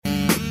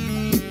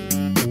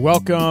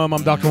Welcome.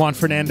 I'm Dr. Juan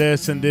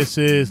Fernandez, and this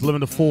is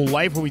Living the Full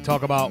Life, where we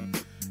talk about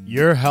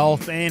your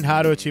health and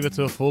how to achieve it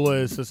to the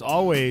fullest. As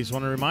always, I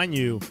want to remind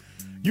you,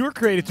 you were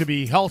created to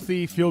be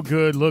healthy, feel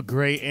good, look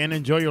great, and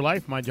enjoy your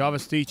life. My job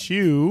is to teach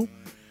you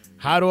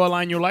how to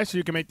align your life so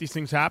you can make these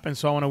things happen.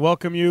 So I want to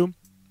welcome you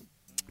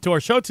to our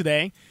show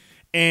today.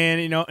 And,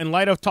 in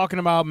light of talking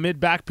about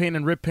mid-back pain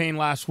and rib pain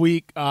last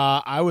week,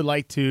 I would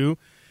like to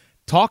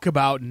talk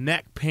about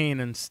neck pain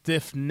and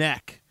stiff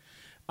neck.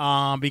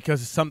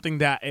 Because it's something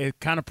that it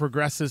kind of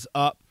progresses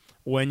up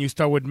when you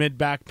start with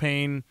mid-back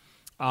pain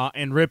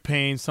and rib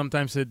pain.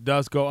 Sometimes it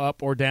does go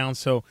up or down,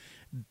 so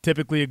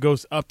typically it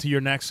goes up to your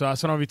neck. So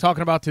that's what I'll be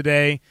talking about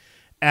today,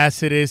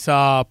 as it is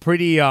a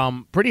pretty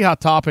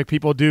hot topic.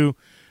 People do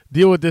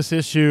deal with this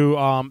issue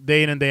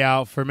day in and day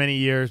out for many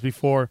years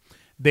before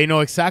they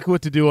know exactly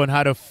what to do and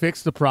how to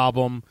fix the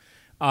problem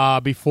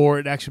before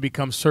it actually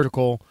becomes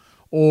surgical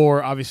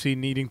or obviously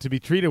needing to be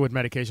treated with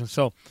medication.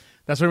 So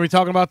that's what we're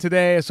talking about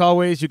today. As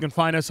always, you can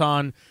find us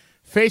on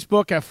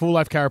Facebook at Full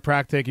Life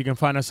Chiropractic. You can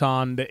find us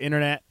on the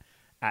internet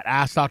at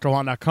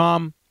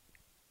AskDrJuan.com.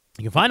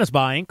 You can find us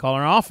by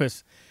calling our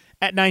office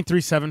at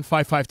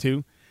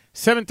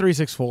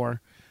 937-552-7364.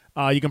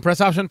 You can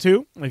press option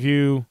 2 if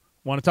you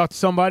want to talk to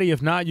somebody.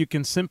 If not, you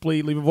can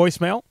simply leave a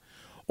voicemail,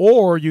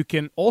 or you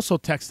can also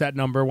text that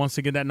number. Once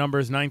again, that number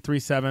is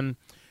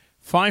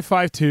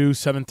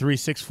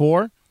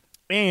 937-552-7364.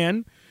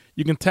 And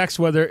you can text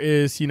whether it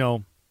is,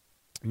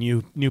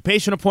 new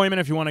patient appointment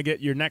if you want to get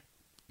your neck,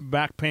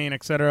 back pain,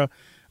 etc.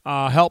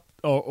 Helped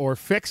or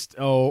fixed,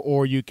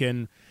 or you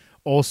can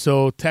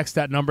also text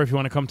that number if you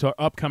want to come to our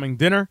upcoming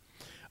dinner.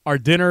 Our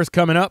dinner is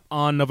coming up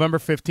on November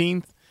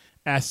 15th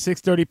at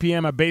 6:30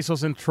 p.m. at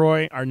Bezos in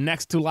Troy, our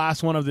next to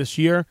last one of this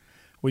year.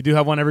 We do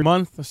have one every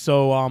month,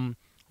 so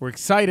we're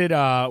excited.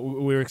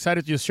 We're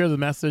excited to just share the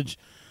message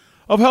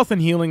of health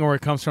and healing where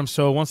it comes from.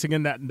 So once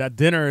again, that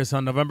dinner is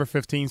on November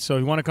 15th. So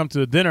if you want to come to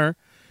the dinner,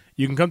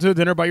 you can come to the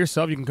dinner by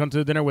yourself. You can come to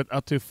the dinner with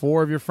up to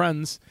 4 of your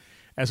friends,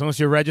 as long as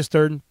you're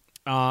registered,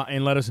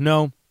 and let us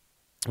know.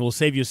 We'll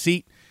save you a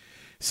seat.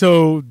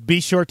 So be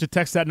sure to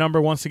text that number,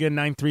 once again,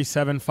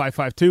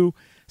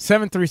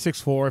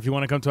 937-552-7364 if you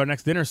want to come to our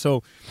next dinner.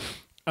 So,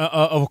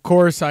 of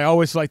course, I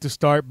always like to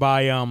start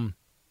by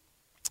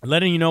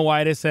letting you know why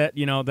it is that,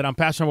 that I'm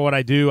passionate about what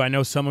I do. I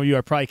know some of you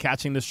are probably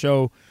catching this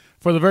show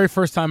for the very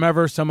first time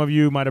ever. Some of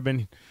you might have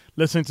been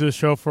listening to the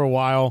show for a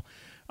while.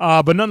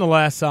 But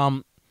nonetheless,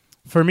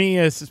 for me,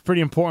 it's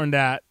pretty important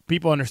that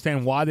people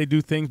understand why they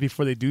do things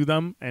before they do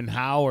them, and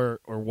how or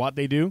what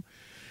they do.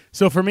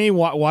 So for me,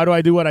 why do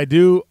I do what I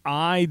do?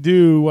 I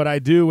do what I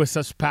do with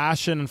such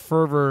passion and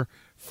fervor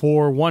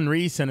for one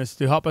reason: is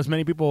to help as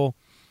many people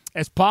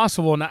as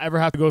possible not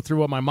ever have to go through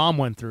what my mom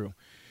went through.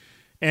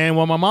 And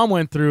what my mom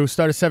went through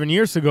started 7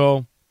 years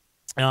ago,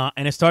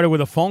 and it started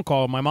with a phone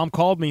call. My mom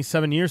called me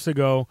 7 years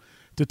ago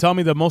to tell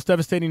me the most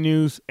devastating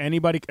news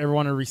anybody ever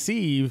want to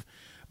receive.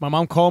 My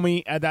mom called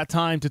me at that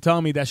time to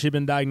tell me that she'd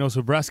been diagnosed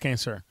with breast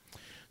cancer.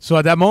 So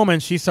at that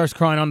moment, she starts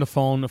crying on the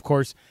phone. Of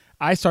course,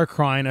 I start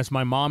crying, as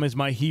my mom is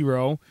my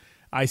hero.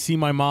 I see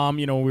my mom,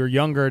 when we were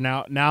younger.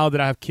 Now that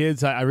I have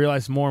kids, I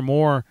realize more and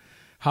more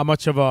how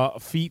much of a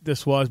feat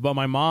this was. But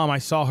my mom, I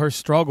saw her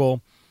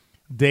struggle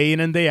day in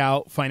and day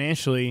out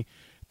financially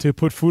to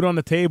put food on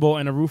the table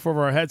and a roof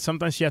over our head.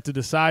 Sometimes she had to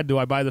decide, do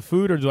I buy the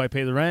food or do I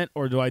pay the rent,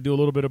 or do I do a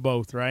little bit of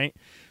both, right?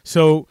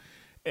 So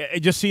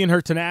just seeing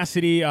her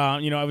tenacity, I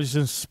was just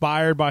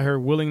inspired by her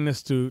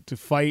willingness to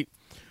fight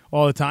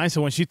all the time.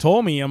 So when she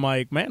told me, I'm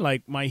like, man,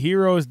 like, my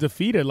hero is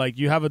defeated. Like,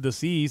 you have a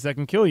disease that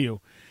can kill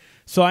you.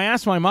 So I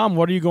asked my mom,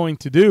 what are you going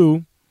to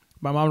do?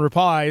 My mom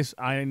replies,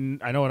 I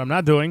know what I'm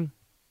not doing.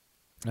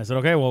 I said,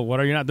 okay, well, what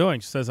are you not doing?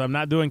 She says, I'm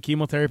not doing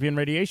chemotherapy and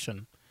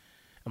radiation.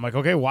 I'm like,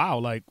 okay, wow.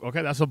 Like,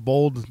 okay, that's a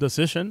bold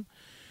decision.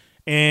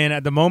 And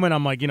at the moment,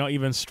 I'm like,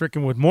 even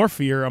stricken with more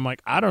fear. I'm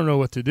like, I don't know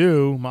what to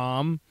do,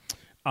 Mom.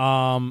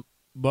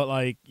 But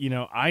like,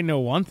 I know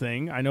one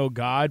thing. I know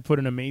God put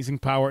an amazing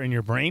power in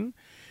your brain.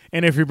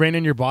 And if your brain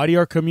and your body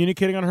are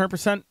communicating on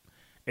 100%,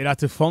 it had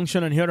to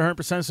function and hit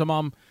 100%. So,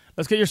 Mom,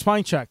 let's get your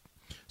spine checked.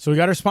 So we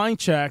got her spine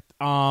checked.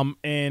 And,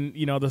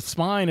 the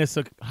spine is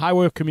a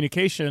highway of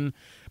communication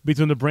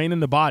between the brain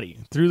and the body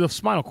through the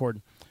spinal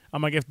cord.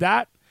 I'm like, if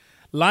that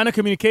line of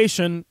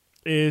communication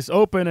is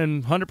open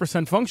and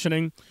 100%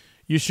 functioning,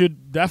 you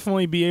should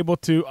definitely be able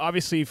to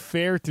obviously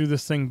fare through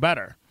this thing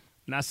better.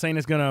 Not saying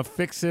it's going to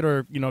fix it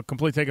or,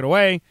 completely take it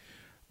away,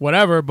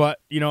 whatever. But,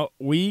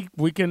 we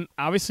can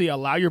obviously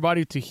allow your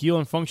body to heal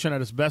and function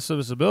at its best of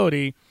its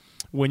ability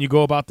when you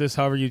go about this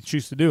however you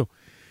choose to do.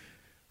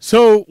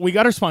 So we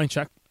got her spine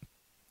checked.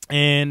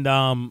 And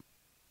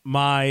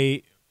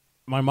my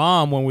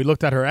mom, when we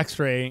looked at her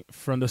x-ray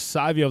from the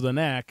side view of the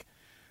neck,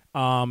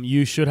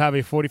 you should have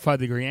a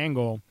 45-degree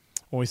angle.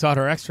 When we saw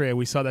her x-ray,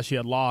 we saw that she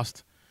had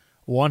lost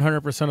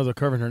 100% of the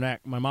curve in her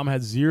neck. My mom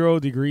had 0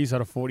 degrees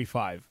out of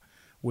 45,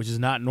 which is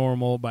not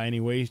normal by any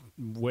way,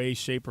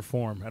 shape, or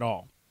form at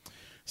all.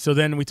 So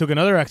then we took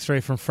another x-ray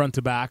from front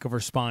to back of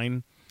her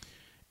spine,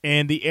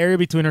 and the area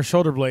between her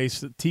shoulder blades,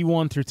 the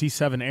T1 through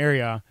T7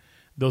 area,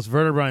 those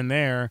vertebrae in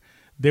there,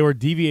 they were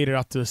deviated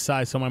off to the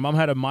side. So my mom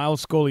had a minor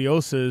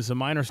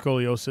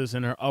scoliosis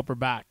in her upper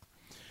back.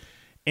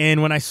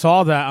 And when I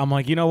saw that, I'm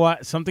like, you know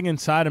what? Something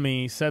inside of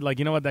me said, like,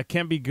 you know what? That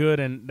can't be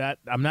good, and that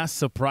I'm not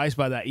surprised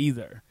by that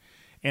either.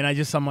 And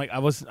I'm like, I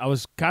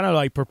was kind of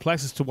like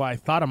perplexed as to why I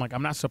thought. I'm like,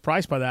 I'm not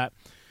surprised by that.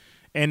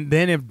 And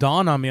then it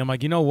dawned on me. I'm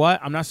like, you know what?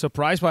 I'm not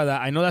surprised by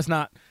that. I know that's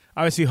not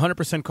obviously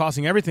 100%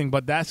 causing everything,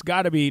 but that's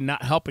got to be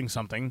not helping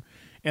something.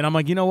 And I'm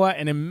like, you know what?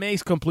 And it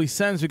makes complete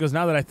sense because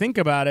now that I think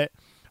about it,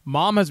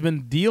 Mom has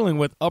been dealing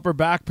with upper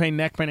back pain,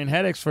 neck pain, and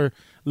headaches for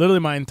literally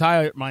my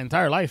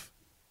entire life.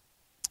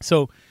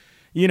 So,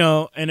 you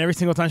know, and every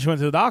single time she went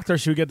to the doctor,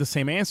 she would get the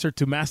same answer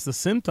to mask the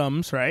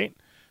symptoms, right?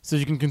 So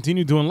she can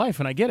continue doing life.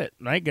 And I get it,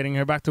 right? Getting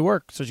her back to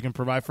work so she can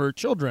provide for her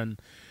children,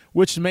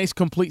 which makes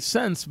complete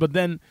sense. But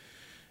then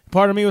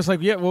part of me was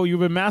like, yeah, well, you've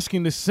been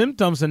masking the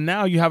symptoms, and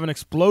now you have an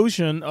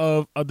explosion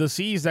of a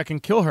disease that can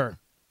kill her.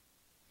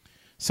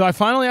 So I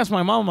finally asked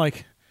my mom,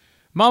 like,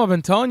 Mom, I've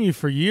been telling you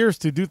for years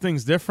to do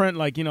things different,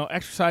 like, you know,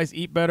 exercise,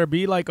 eat better,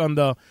 be like on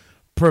the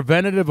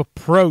preventative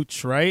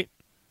approach, right?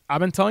 I've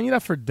been telling you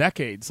that for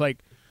decades.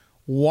 Like,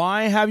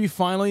 why have you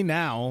finally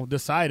now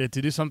decided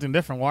to do something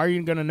different? Why are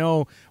you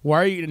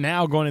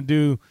now going to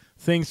do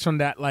things from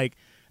that, like,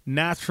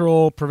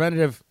 natural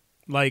preventative,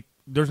 like,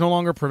 there's no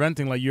longer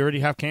preventing, like, you already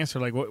have cancer.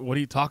 Like, what are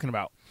you talking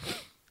about?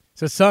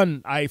 So,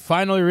 son, I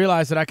finally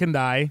realized that I can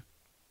die,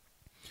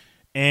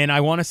 and I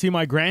want to see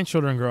my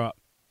grandchildren grow up.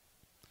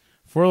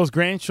 Four of those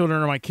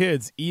grandchildren are my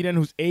kids: Eden,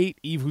 who's 8,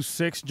 Eve, who's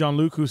 6, John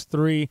Luke, who's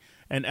 3,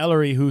 and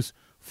Ellery, who's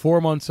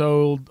 4 months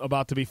old,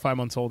 about to be 5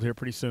 months old here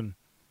pretty soon.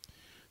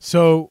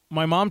 So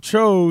my mom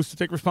chose to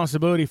take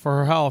responsibility for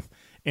her health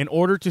in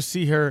order to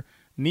see her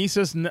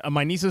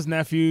my nieces,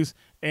 nephews,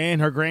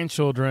 and her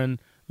grandchildren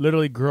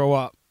literally grow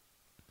up.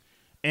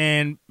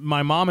 And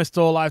my mom is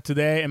still alive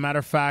today. As a matter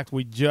of fact,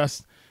 we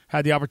just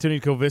had the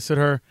opportunity to go visit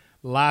her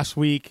last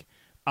week,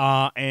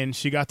 and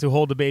she got to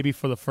hold the baby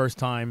for the first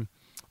time.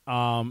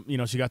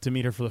 She got to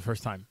meet her for the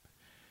first time.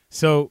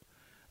 So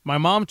my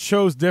mom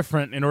chose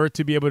different in order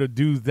to be able to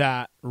do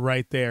that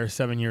right there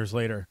 7 years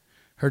later.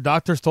 Her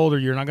doctors told her,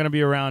 you're not going to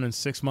be around in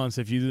 6 months.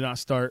 If you do not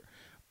start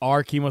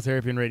our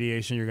chemotherapy and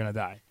radiation, you're going to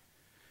die.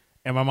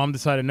 And my mom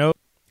decided, nope,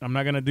 I'm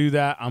not going to do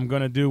that. I'm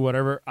going to do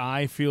whatever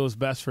I feel is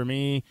best for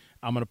me.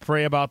 I'm going to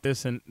pray about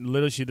this. And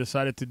literally she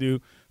decided to do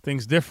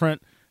things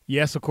different.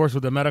 Yes, of course,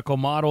 with the medical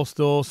model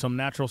still, some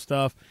natural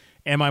stuff.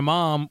 And my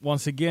mom,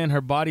 once again,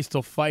 her body's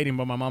still fighting,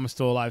 but my mom is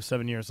still alive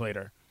 7 years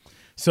later.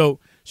 So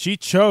she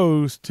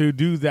chose to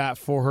do that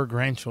for her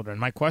grandchildren.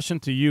 My question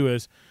to you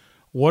is,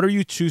 what are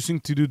you choosing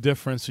to do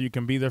different so you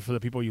can be there for the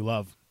people you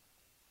love,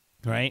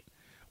 right?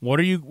 What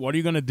are you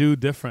going to do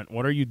different?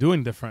 What are you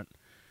doing different?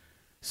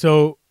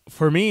 So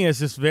for me, it's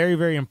just very,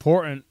 very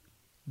important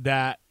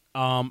that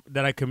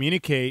that I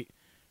communicate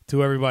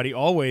to everybody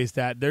always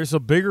that there's a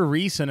bigger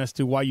reason as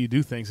to why you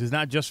do things. It's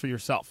not just for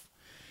yourself.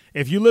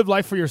 If you live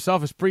life for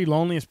yourself, it's pretty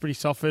lonely, it's pretty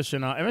selfish,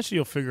 and eventually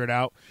you'll figure it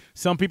out.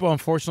 Some people,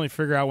 unfortunately,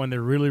 figure out when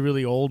they're really,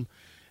 really old,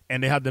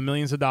 and they have the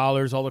millions of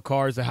dollars, all the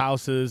cars, the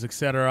houses,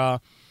 etc.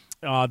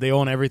 They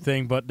own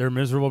everything, but they're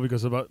miserable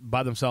because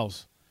by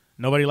themselves.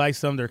 Nobody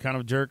likes them. They're kind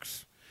of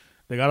jerks.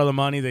 They got all the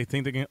money. They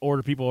think they can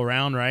order people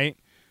around, right?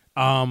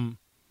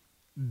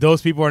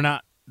 Those people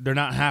they're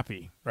not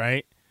happy,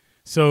 right?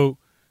 So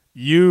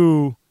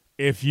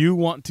if you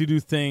want to do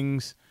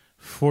things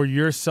for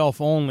yourself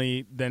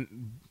only,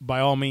 then by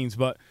all means.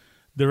 But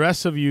the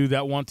rest of you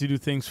that want to do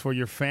things for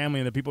your family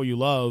and the people you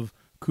love,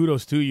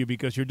 kudos to you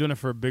because you're doing it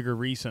for a bigger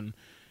reason.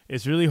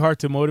 It's really hard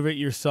to motivate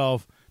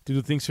yourself to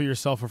do things for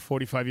yourself for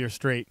 45 years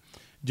straight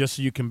just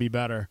so you can be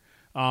better.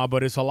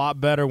 But it's a lot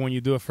better when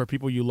you do it for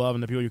people you love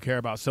and the people you care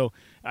about. So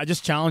I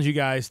just challenge you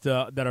guys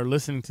that are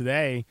listening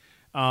today,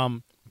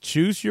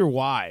 choose your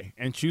why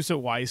and choose it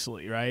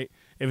wisely, right?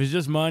 If it's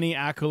just money,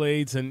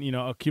 accolades, and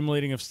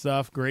accumulating of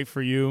stuff, great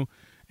for you.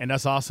 And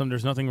that's awesome.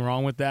 There's nothing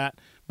wrong with that.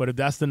 But if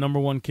that's the number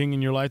one king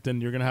in your life, then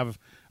you're going to have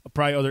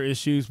probably other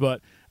issues. But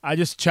I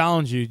just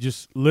challenge you,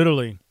 just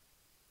literally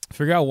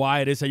figure out why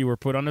it is that you were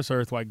put on this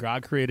earth, why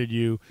God created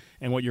you,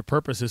 and what your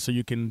purpose is so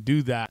you can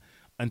do that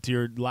until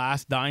your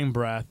last dying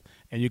breath,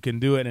 and you can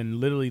do it and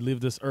literally leave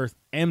this earth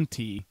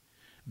empty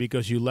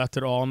because you left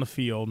it all on the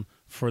field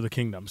for the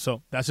kingdom.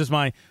 So that's just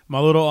my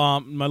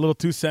little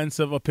 2 cents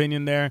of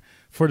opinion there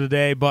for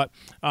today. But,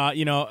 at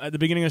the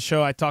beginning of the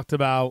show, I talked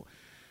about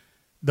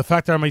the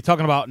fact that I'm going to be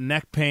talking about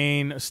neck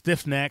pain,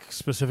 stiff neck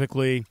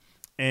specifically,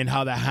 and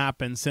how that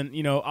happens. And,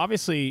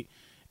 obviously,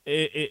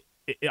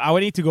 I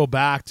would need to go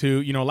back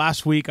to,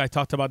 last week I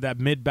talked about that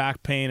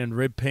mid-back pain and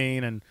rib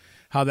pain and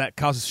how that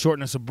causes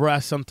shortness of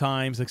breath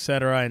sometimes, et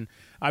cetera. And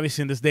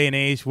obviously in this day and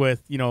age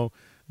with,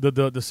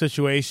 the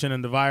situation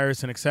and the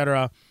virus and et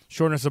cetera,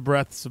 shortness of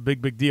breath is a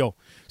big, big deal.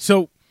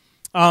 So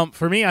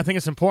for me, I think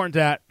it's important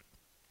that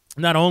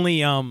not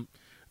only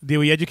do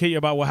we educate you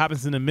about what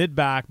happens in the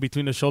mid-back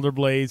between the shoulder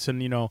blades and,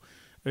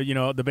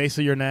 the base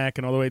of your neck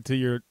and all the way to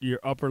your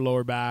upper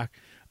lower back.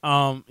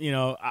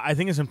 I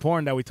think it's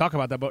important that we talk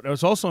about that, but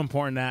it's also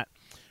important that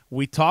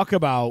we talk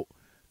about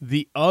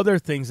the other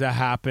things that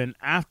happen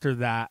after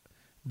that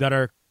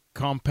are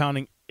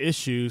compounding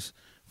issues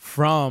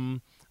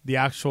from the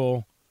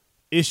actual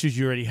issues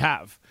you already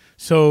have.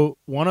 So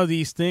one of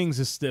these things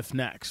is stiff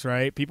necks,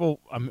 right? People,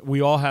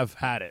 we all have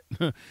had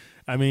it.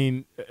 I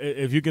mean,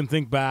 if you can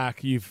think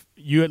back,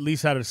 you at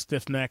least had a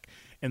stiff neck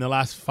in the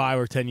last 5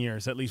 or 10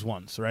 years, at least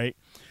once, right?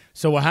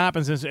 So what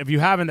happens is, if you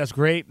haven't, that's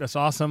great. That's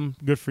awesome.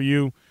 Good for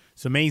you.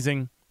 It's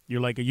amazing.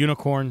 You're like a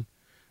unicorn.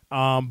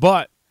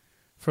 But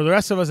for the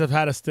rest of us that have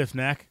had a stiff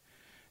neck,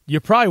 you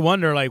probably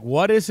wonder, like,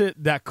 what is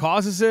it that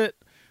causes it?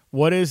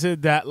 What is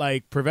it that,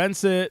 like,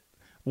 prevents it?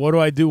 What do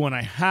I do when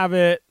I have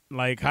it?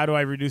 Like, how do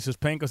I reduce this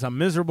pain because I'm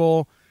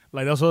miserable?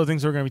 Like, those are the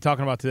things we're going to be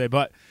talking about today.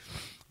 But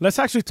let's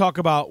actually talk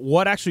about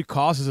what actually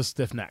causes a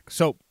stiff neck.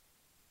 So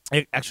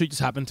it actually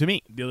just happened to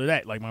me the other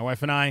day. Like, my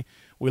wife and I,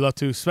 we love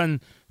to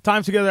spend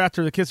time together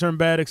after the kids are in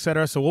bed,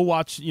 etc. So we'll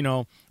watch,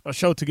 a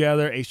show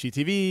together,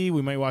 HGTV.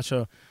 We might watch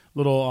a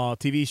little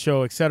TV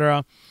show,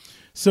 etc.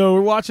 So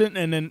we're watching,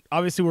 and then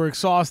obviously we're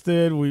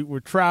exhausted.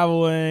 We're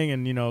traveling,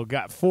 and,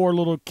 got 4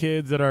 little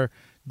kids that are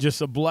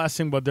just a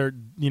blessing, but they're,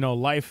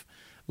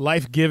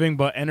 life-giving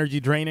but energy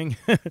draining,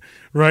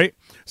 right?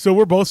 So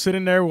we're both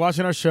sitting there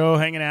watching our show,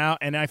 hanging out,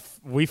 and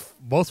we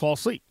both fall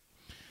asleep.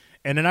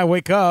 And then I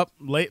wake up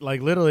late,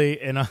 like literally,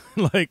 and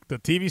like the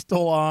TV's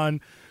still on.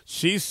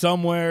 She's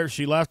somewhere.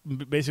 She left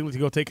basically to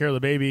go take care of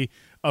the baby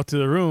up to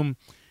the room,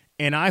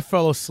 and I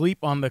fell asleep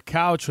on the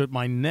couch with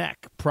my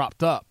neck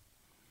propped up.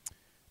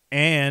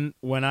 And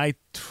when I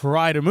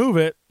try to move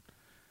it,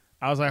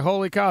 I was like,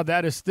 holy cow,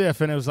 that is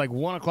stiff. And it was like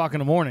 1 o'clock in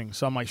the morning.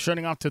 So I'm like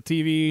shutting off the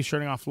TV,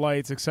 shutting off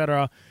lights,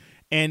 etc.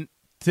 And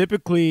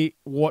typically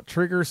what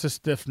triggers a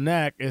stiff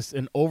neck is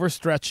an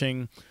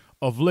overstretching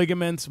of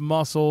ligaments,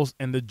 muscles,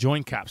 and the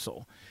joint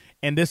capsule.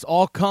 And this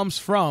all comes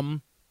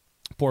from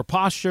poor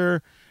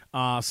posture,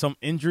 some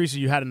injuries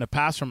you had in the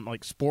past from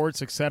like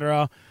sports,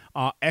 etc.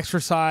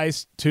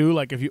 Exercise too,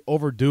 like if you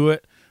overdo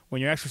it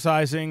when you're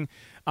exercising.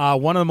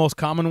 One of the most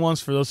common ones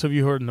for those of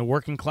you who are in the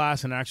working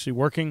class and actually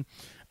working,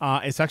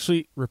 it's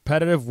actually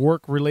repetitive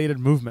work-related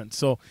movements.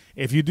 So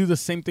if you do the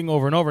same thing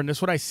over and over, and this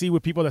is what I see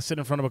with people that sit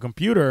in front of a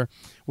computer,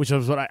 which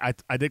is what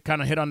I did kind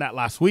of hit on that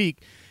last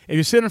week. If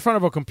you sit in front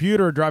of a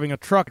computer, driving a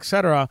truck,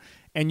 etc.,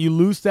 and you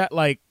lose that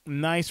like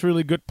nice,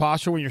 really good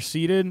posture when you're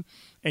seated,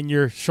 and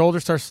your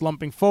shoulders start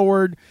slumping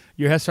forward,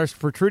 your head starts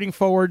protruding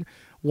forward,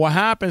 what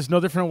happens,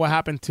 no different than what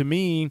happened to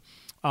me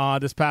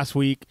this past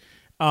week,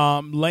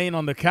 laying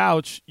on the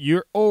couch,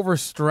 you're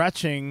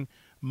overstretching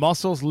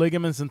muscles,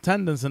 ligaments, and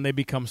tendons, and they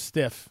become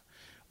stiff.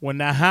 When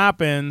that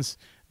happens,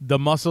 the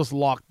muscles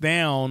lock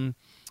down,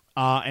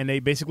 and they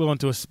basically go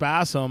into a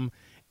spasm,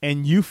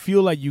 and you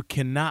feel like you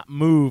cannot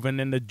move, and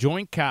then the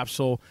joint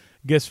capsule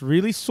gets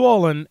really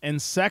swollen.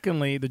 And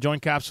secondly, the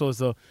joint capsule is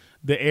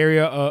the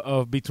area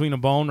of between a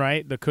bone,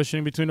 right? The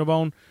cushioning between the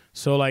bone.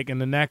 So like in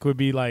the neck would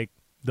be like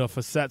the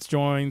facets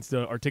joints,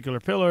 the articular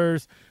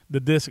pillars,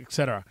 the disc,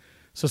 etc.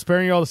 So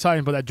sparing you all the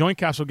science, but that joint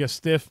capsule gets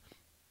stiff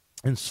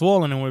and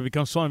swollen, and when it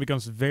becomes swollen, it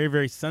becomes very,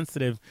 very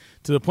sensitive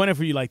to the point of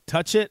where you like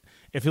touch it,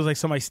 it feels like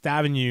somebody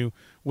stabbing you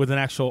with an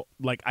actual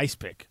like ice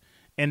pick.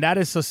 And that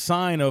is a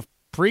sign of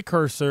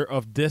precursor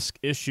of disc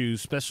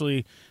issues,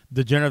 especially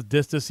degenerative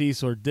disc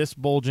disease or disc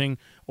bulging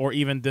or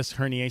even disc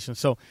herniation.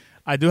 So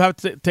I do have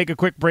to take a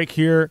quick break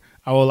here.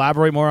 I will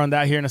elaborate more on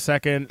that here in a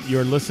second.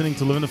 You're listening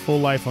to Living the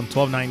Full Life on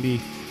 1290,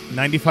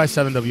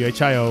 95.7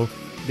 WHIO.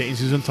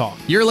 Dayton's News and Talk.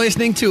 You're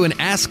listening to an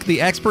Ask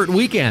the Expert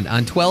weekend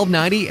on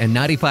 1290 and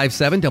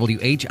 95.7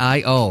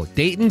 WHIO.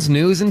 Dayton's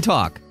News and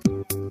Talk.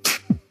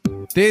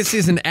 This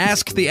is an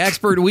Ask the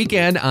Expert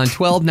weekend on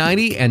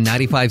 1290 and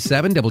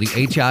 95.7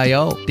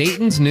 WHIO.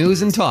 Dayton's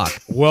News and Talk.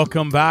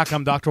 Welcome back.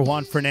 I'm Dr.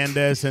 Juan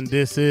Fernandez, and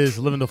this is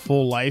Living the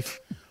Full Life,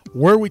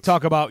 where we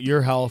talk about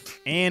your health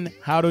and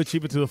how to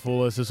achieve it to the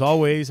fullest. As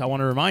always, I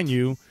want to remind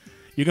you,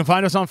 you can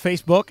find us on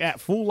Facebook at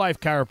Full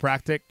Life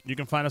Chiropractic. You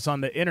can find us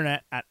on the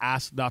internet at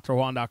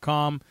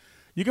AskDrJuan.com.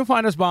 You can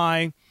find us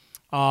by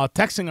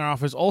texting our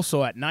office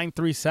also at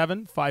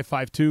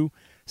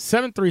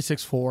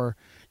 937-552-7364.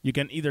 You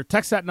can either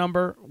text that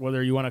number,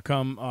 whether you want to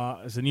come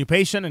as a new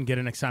patient and get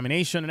an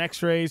examination and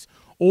x-rays,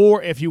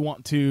 or if you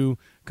want to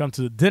come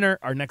to the dinner.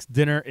 Our next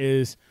dinner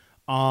is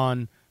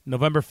on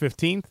November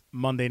 15th,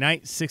 Monday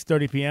night,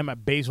 6:30 p.m.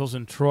 at Basil's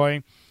in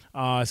Troy.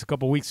 It's a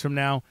couple weeks from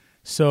now.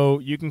 So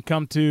you can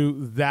come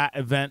to that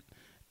event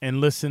and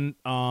listen,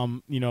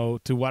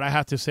 to what I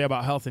have to say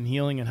about health and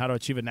healing and how to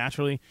achieve it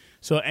naturally.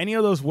 So any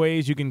of those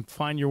ways you can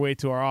find your way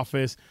to our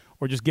office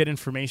or just get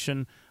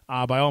information.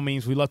 By all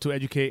means, we love to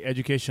educate.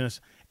 Education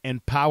is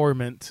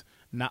empowerment,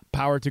 not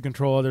power to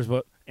control others,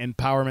 but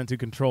empowerment to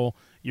control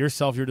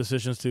yourself, your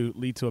decisions to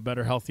lead to a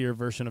better, healthier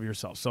version of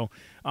yourself. So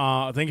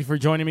thank you for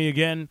joining me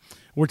again.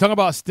 We're talking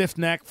about stiff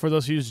neck for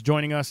those of you who's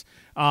joining us.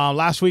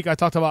 Last week I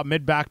talked about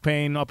mid-back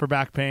pain, upper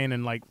back pain,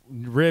 and like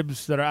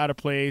ribs that are out of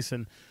place,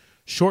 and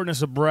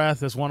shortness of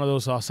breath is one of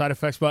those side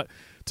effects. But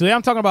today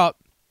I'm talking about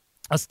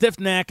a stiff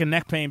neck and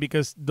neck pain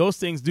because those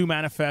things do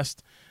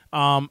manifest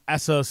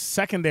as a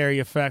secondary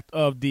effect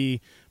of the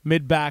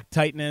mid-back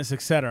tightness,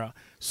 etc.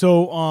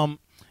 So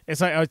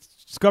as I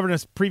discovered in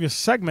this previous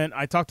segment,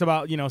 I talked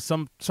about,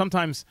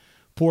 sometimes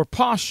poor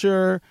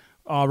posture,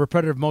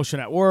 repetitive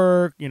motion at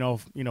work,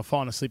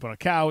 falling asleep on a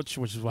couch,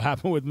 which is what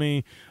happened with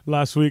me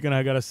last week, and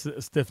I got a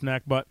stiff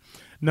neck. But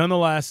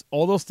nonetheless,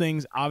 all those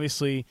things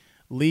obviously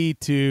lead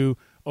to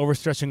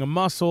overstretching of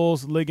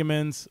muscles,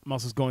 ligaments,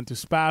 muscles going through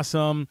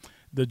spasm.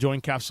 The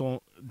joint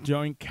capsule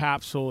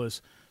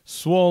is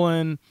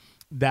swollen.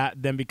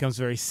 That then becomes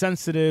very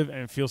sensitive and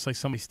it feels like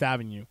somebody's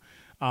stabbing you,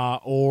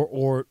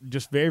 or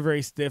just very,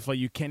 very stiff, like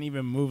you can't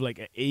even move, like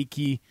an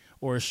achy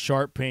or a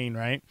sharp pain,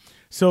 right?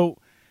 So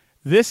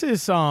this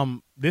is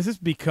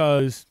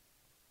because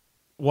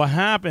what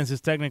happens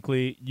is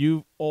technically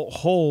you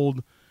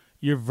hold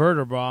your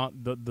vertebra,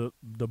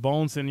 the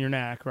bones in your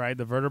neck, right?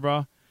 The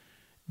vertebra,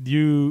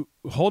 you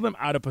hold them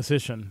out of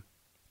position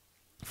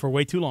for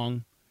way too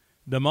long.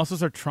 The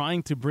muscles are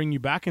trying to bring you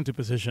back into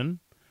position.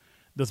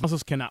 Those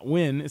muscles cannot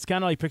win. It's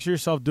kind of like, picture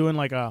yourself doing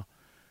like a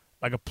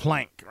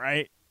plank,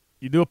 right?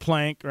 You do a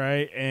plank,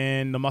 right?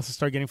 And the muscles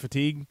start getting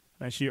fatigued.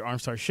 Eventually your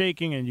arms start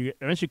shaking and you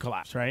eventually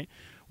collapse, right?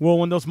 Well,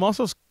 when those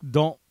muscles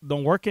don't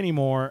work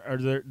anymore,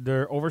 or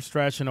they're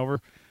overstretched and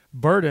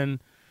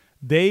overburdened,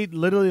 they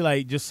literally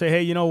like just say,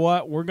 hey, you know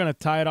what? We're going to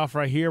tie it off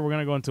right here. We're going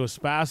to go into a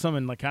spasm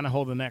and like kind of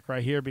hold the neck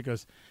right here,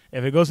 because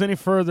if it goes any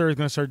further, it's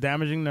going to start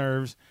damaging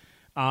nerves,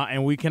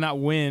 and we cannot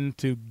win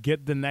to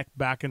get the neck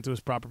back into its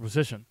proper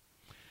position.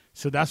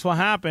 So that's what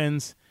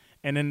happens,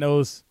 and then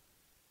those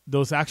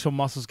actual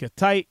muscles get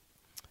tight,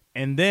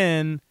 and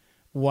then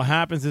what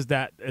happens is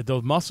that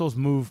those muscles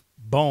move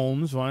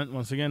bones.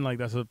 Once again, like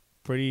that's a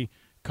pretty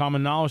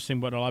common knowledge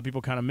thing, but a lot of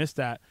people kind of miss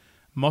that.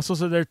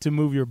 Muscles are there to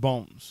move your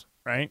bones,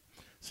 right?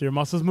 So your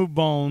muscles move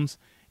bones,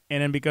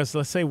 and then because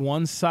let's say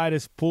one side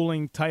is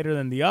pulling tighter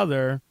than the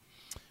other,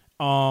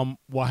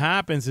 what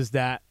happens is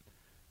that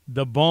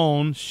the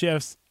bone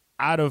shifts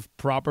out of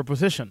proper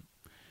position.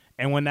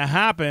 And when that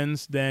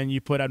happens, then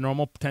you put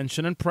abnormal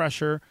tension and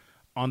pressure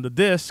on the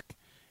disc,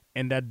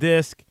 and that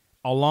disc,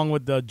 along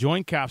with the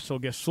joint capsule,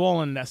 gets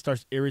swollen. That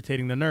starts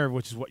irritating the nerve,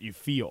 which is what you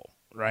feel,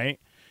 right?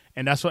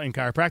 And that's what in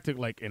chiropractic,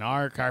 like in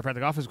our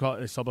chiropractic office, we call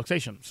it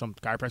subluxation. Some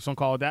chiropractors don't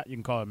call it that. You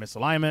can call it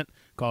misalignment,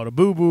 call it a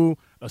boo-boo,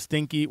 a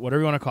stinky,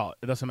 whatever you want to call it.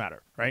 It doesn't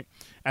matter, right?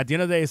 At the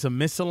end of the day, it's a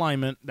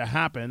misalignment that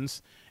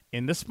happens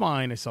in the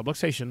spine, a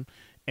subluxation,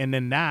 and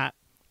then that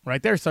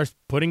right there starts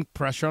putting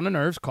pressure on the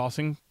nerves,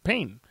 causing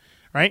pain.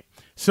 Right?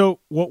 So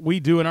what we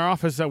do in our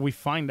office is that we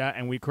find that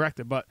and we correct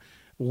it. But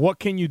what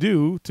can you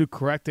do to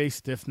correct a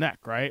stiff neck,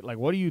 right? Like,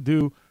 what do you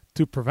do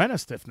to prevent a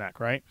stiff neck,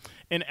 right?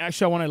 And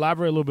actually, I want to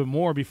elaborate a little bit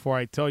more before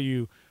I tell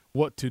you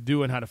what to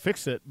do and how to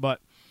fix it.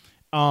 But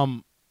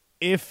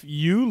if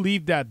you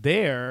leave that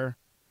there,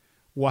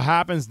 what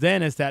happens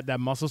then is that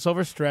muscle's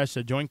overstretched,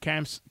 the joint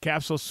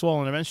capsule is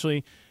swollen.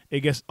 Eventually, it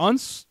gets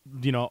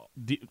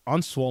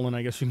unswollen,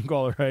 I guess you can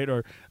call it, right?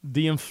 Or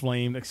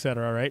de-inflamed,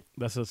 etc., right?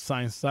 That's a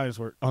science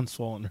word,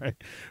 unswollen, right?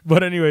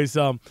 But anyways,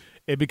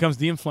 it becomes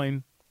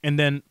de-inflamed, and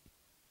then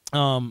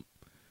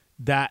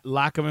that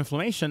lack of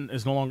inflammation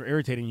is no longer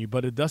irritating you,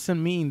 but it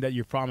doesn't mean that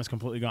your problem is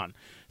completely gone.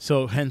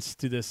 So hence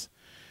to this,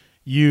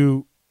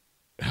 you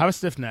have a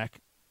stiff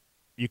neck,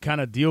 you kind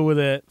of deal with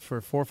it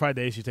for 4 or 5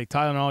 days, you take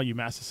Tylenol, you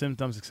mask the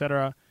symptoms,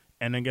 etc.,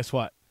 and then guess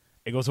what?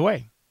 It goes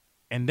away.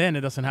 And then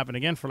it doesn't happen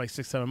again for like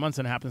 6-7 months,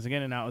 and it happens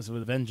again, and now it's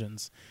with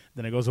vengeance.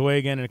 Then it goes away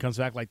again, and it comes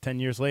back like 10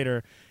 years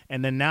later.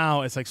 And then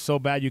now it's like so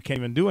bad you can't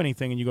even do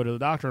anything, and you go to the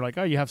doctor like,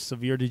 oh, you have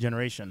severe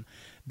degeneration.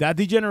 That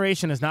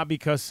degeneration is not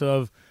because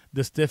of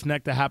the stiff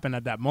neck that happened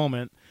at that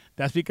moment.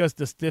 That's because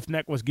the stiff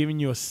neck was giving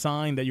you a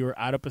sign that you were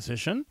out of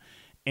position,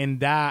 and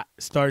that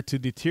started to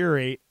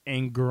deteriorate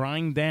and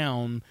grind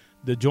down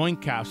the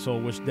joint capsule,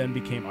 which then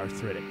became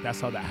arthritic. That's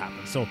how that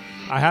happened. So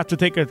I have to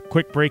take a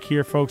quick break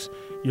here, folks.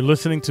 You're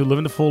listening to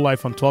Living the Full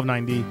Life on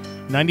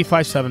 1290,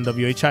 95.7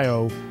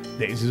 WHIO,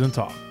 Dayton's News and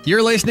Talk.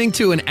 You're listening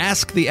to an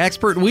Ask the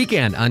Expert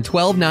weekend on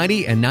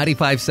 1290 and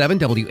 95.7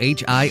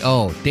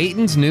 WHIO,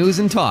 Dayton's News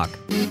and Talk.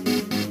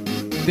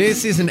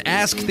 This is an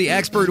Ask the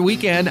Expert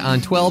weekend on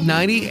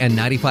 1290 and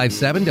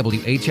 95.7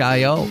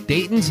 WHIO,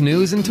 Dayton's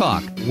News and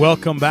Talk.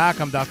 Welcome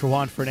back. I'm Dr.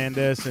 Juan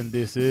Fernandez, and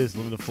this is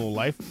Living the Full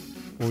Life,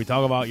 where we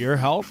talk about your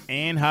health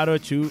and how to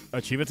achieve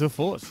it to the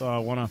fullest. So I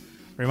want to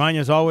remind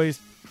you, as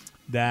always,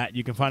 that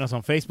you can find us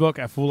on Facebook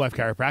at Full Life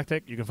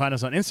Chiropractic. You can find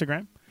us on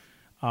Instagram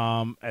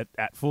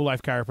at Full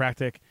Life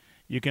Chiropractic.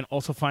 You can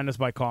also find us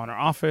by calling our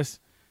office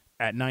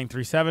at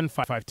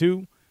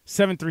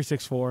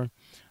 937-552-7364.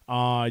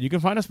 You can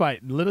find us by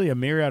literally a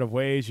myriad of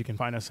ways. You can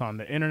find us on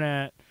the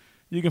internet.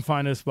 You can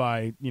find us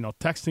by,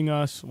 texting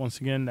us. Once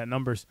again, that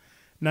number's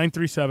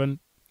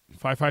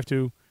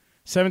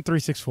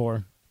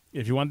 937-552-7364.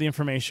 If you want the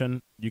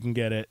information, you can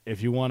get it.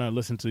 If you want to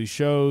listen to these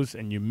shows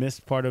and you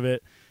missed part of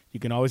it, you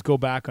can always go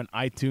back on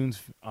iTunes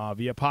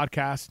via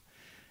podcast,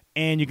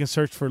 and you can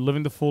search for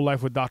Living the Full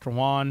Life with Dr.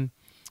 Juan.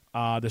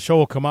 The show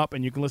will come up,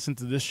 and you can listen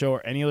to this show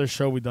or any other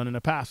show we've done in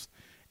the past.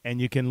 And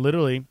you can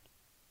literally,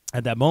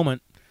 at that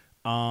moment,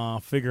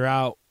 figure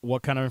out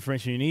what kind of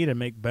information you need and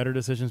make better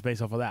decisions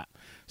based off of that.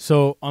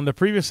 So on the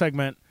previous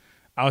segment,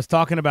 I was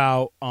talking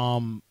about,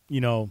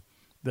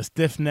 the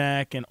stiff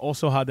neck, and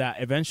also how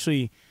that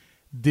eventually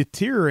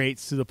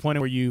deteriorates to the point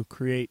where you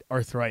create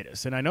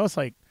arthritis. And I know it's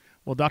like,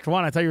 well, Dr.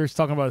 Juan, I thought you were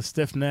talking about a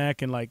stiff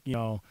neck and like,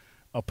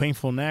 a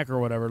painful neck or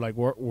whatever. Like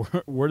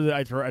where did the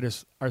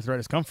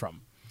arthritis come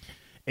from?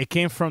 It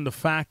came from the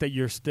fact that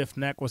your stiff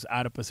neck was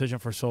out of position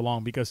for so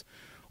long, because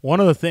one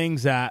of the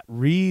things that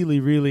really,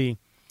 really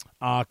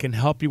can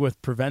help you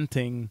with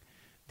preventing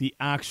the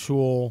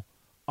actual,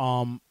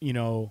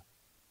 the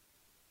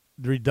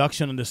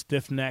reduction in the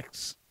stiff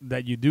necks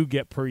that you do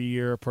get per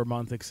year, per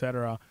month,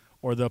 etc.,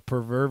 or the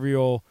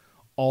proverbial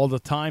all the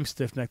time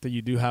stiff neck that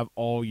you do have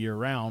all year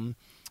round,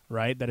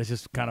 right? That is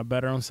just kind of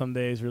better on some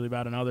days, really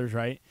bad on others,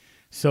 right?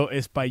 So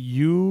it's by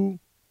you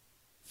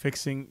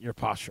fixing your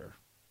posture.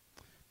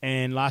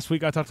 And last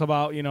week I talked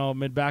about,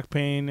 mid-back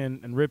pain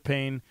and rib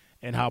pain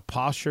and how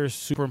posture is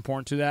super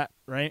important to that,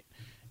 right?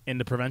 And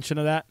the prevention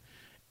of that.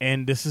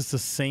 And this is the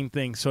same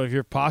thing. So if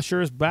your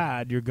posture is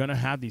bad, you're going to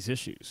have these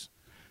issues.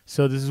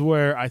 So this is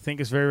where I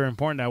think it's very, very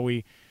important that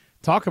we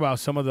talk about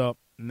some of the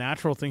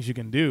natural things you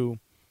can do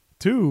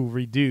to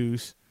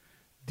reduce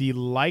the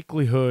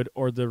likelihood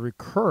or the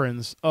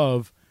recurrence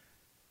of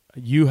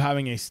you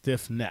having a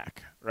stiff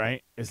neck,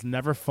 right? It's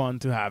never fun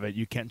to have it.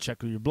 You can't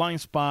check your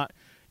blind spot.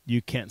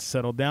 You can't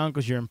settle down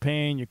because you're in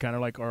pain. You kind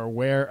of like are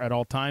aware at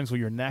all times where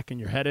your neck and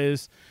your head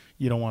is.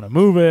 You don't want to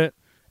move it,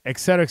 et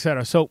cetera, et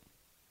cetera. So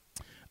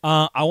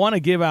I want to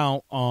give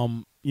out,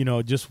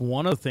 just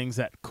one of the things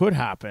that could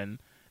happen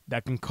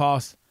that can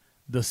cause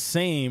the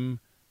same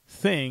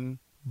thing,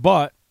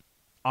 but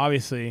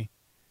obviously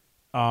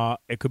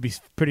it could be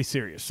pretty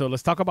serious. So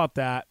let's talk about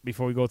that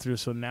before we go through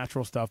some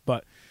natural stuff.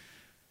 But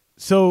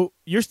so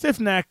your stiff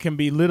neck can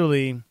be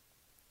literally,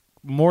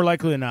 more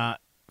likely than not,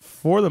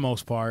 for the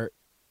most part,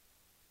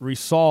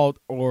 resolved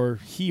or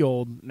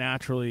healed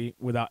naturally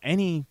without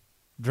any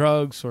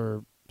drugs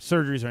or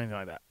surgeries or anything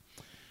like that.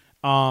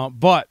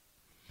 But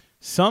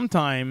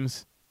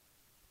sometimes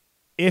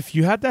if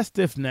you had that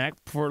stiff neck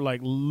for like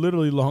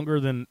literally longer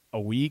than a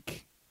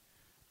week,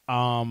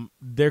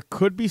 there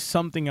could be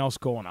something else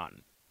going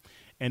on.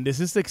 And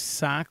this is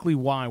exactly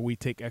why we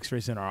take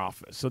x-rays in our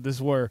office. So this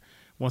is where,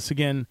 once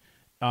again,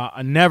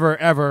 never,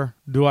 ever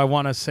do I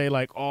want to say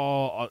like,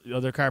 oh,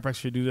 other chiropractors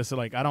should do this.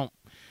 Like, I don't.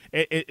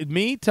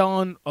 Me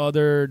telling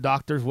other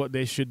doctors what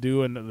they should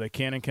do and they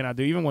can and cannot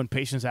do, even when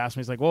patients ask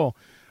me, it's like, well,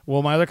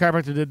 my other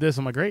chiropractor did this.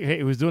 I'm like, great. Hey,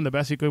 he was doing the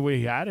best he could what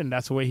he had, and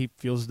that's the way he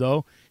feels as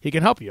though he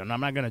can help you. And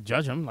I'm not going to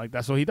judge him. Like,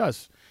 that's what he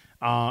does.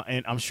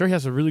 And I'm sure he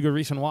has a really good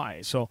reason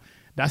why. So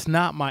that's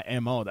not my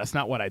MO. That's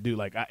not what I do.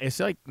 Like, it's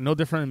like no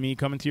different than me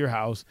coming to your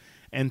house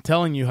and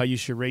telling you how you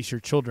should raise your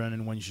children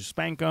and when you should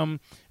spank them,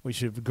 when you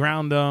should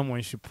ground them, when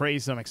you should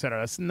praise them, etc.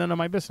 That's none of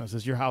my business.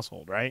 It's your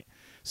household, right?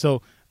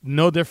 So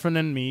no different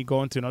than me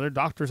going to another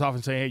doctor's office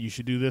and saying, hey, you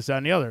should do this, that,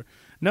 and the other.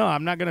 No,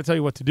 I'm not going to tell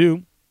you what to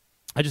do.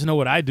 I just know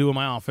what I do in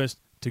my office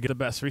to get the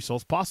best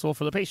results possible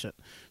for the patient.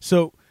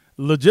 So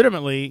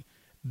legitimately,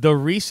 the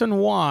reason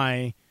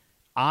why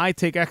I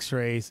take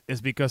x-rays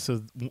is because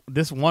of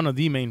this. One of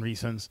the main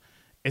reasons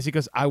is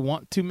because I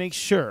want to make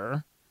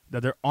sure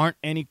that there aren't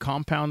any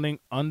compounding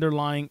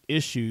underlying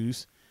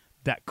issues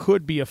that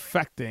could be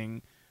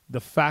affecting the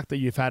fact that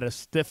you've had a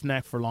stiff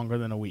neck for longer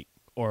than a week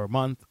or a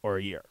month or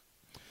a year.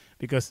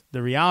 Because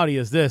the reality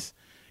is this: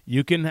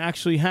 you can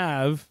actually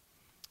have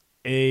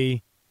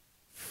a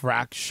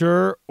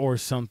fracture or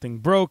something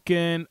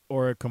broken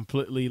or a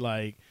completely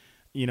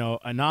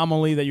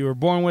anomaly that you were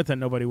born with that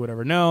nobody would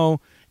ever know.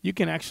 You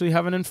can actually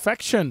have an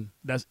infection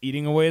that's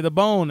eating away the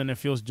bone and it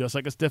feels just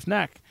like a stiff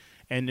neck.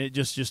 And it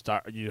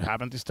you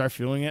happen to start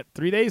feeling it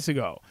 3 days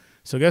ago.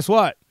 So guess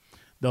what?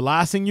 The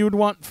last thing you would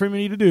want for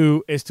me to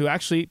do is to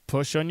actually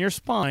push on your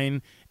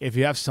spine if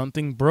you have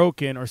something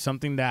broken or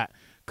something that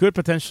could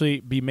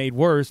potentially be made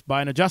worse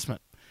by an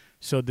adjustment.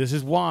 So this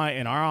is why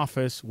in our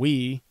office,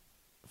 we,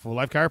 Full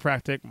Life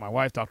Chiropractic, my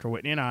wife, Dr.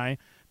 Whitney, and I,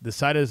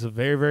 decided it's a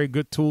very, very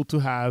good tool to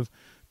have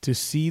to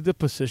see the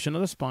position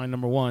of the spine,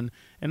 number one,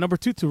 and number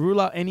two, to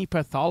rule out any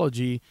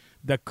pathology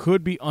that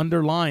could be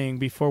underlying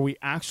before we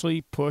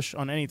actually push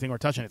on anything or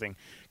touch anything.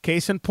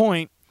 Case in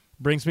point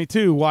brings me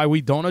to why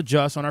we don't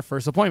adjust on our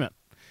first appointment.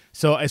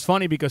 So it's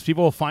funny because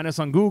people will find us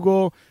on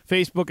Google,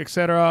 Facebook,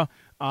 etc.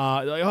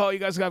 Like, oh, you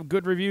guys have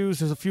good reviews.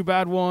 There's a few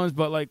bad ones,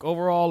 but like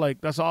overall,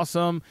 like that's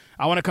awesome.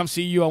 I want to come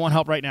see you. I want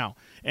help right now.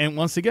 And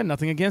once again,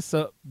 nothing against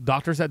the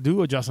doctors that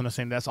do adjust on the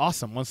same. That's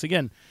awesome. Once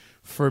again,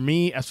 for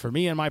me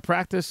in my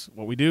practice,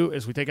 what we do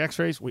is we take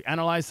x-rays, we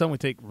analyze them, we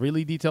take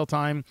really detailed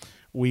time.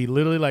 We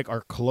literally like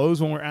are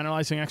closed when we're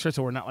analyzing x-rays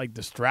so we're not like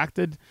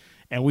distracted.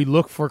 And we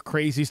look for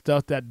crazy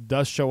stuff that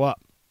does show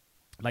up,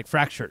 like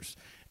fractures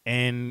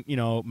and,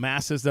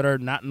 masses that are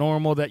not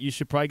normal that you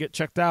should probably get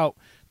checked out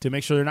to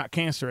make sure they're not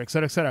cancer, et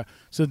cetera, et cetera.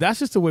 So that's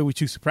just the way we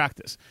choose to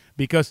practice.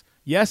 Because,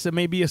 yes, it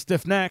may be a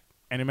stiff neck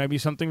and it may be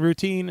something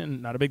routine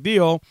and not a big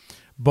deal,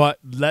 but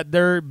let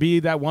there be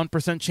that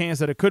 1% chance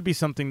that it could be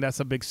something that's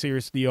a big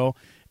serious deal.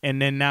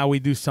 And then now we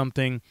do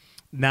something.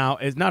 Now,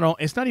 it's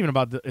not even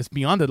about it's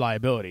beyond the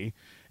liability.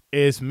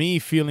 It's me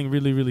feeling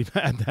really, really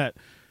bad that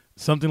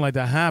something like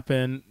that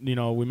happened. We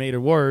made it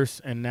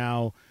worse, and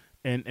now...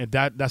 And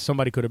that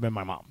somebody could have been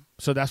my mom.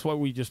 So that's what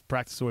we just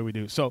practice the way we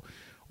do. So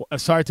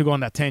sorry to go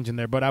on that tangent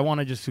there, but I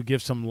wanted just to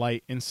give some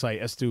light insight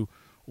as to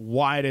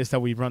why it is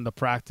that we run the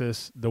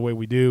practice the way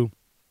we do,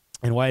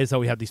 and why it is that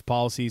we have these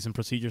policies and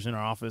procedures in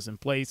our office in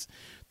place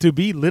to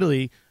be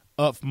literally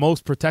of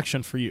most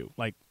protection for you.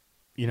 Like,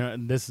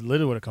 and this is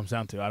literally what it comes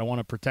down to. I don't want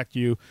to protect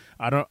you.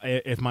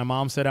 If my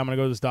mom said I'm going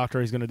to go to this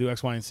doctor, he's going to do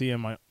X, Y, and C,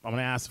 and I'm going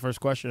to ask the first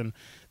question,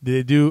 did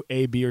they do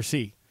A, B, or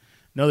C?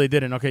 No, they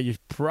didn't. Okay, you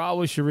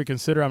probably should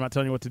reconsider. I'm not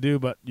telling you what to do,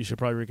 but you should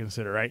probably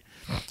reconsider, right?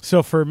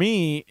 So for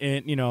me,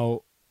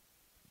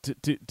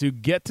 to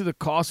get to the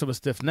cause of a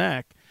stiff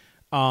neck,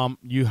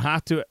 you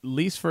have to at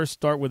least first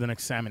start with an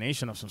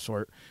examination of some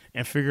sort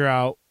and figure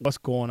out what's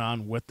going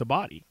on with the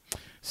body.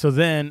 So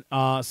then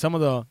some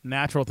of the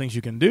natural things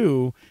you can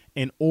do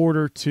in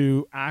order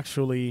to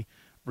actually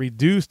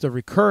reduce the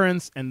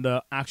recurrence and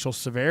the actual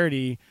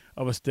severity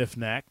of a stiff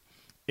neck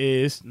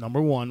is,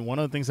 number one of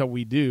the things that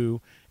we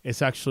do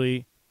is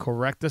actually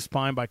correct the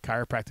spine by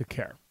chiropractic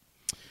care.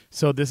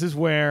 So this is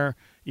where,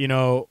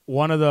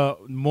 one of the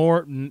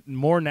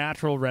more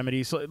natural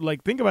remedies. So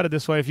like, think about it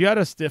this way. If you had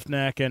a stiff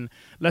neck and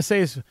let's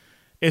say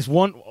it's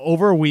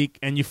over a week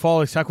and you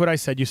follow exactly what I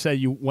said. You said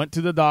you went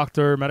to the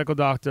doctor, medical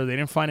doctor. They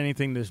didn't find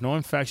anything. There's no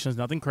infections,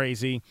 nothing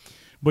crazy,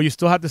 but you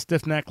still have the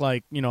stiff neck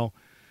 3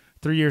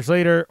 years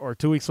later or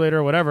 2 weeks later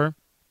or whatever.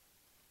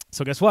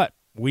 So guess what?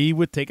 We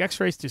would take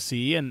x-rays to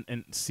see and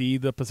see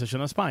the position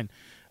of the spine.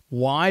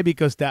 Why?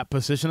 Because that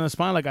position of the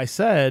spine, like I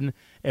said,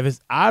 if it's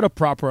out of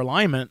proper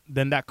alignment,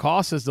 then that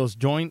causes those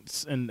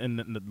joints and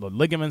the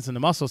ligaments and the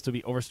muscles to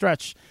be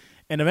overstretched.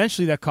 And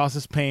eventually that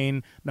causes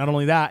pain. Not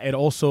only that, it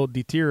also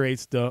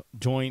deteriorates the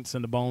joints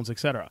and the bones,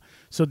 etc.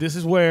 So this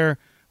is where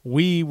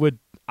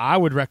I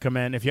would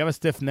recommend, if you have a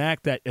stiff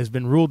neck that has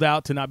been ruled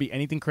out to not be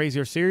anything crazy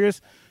or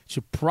serious, you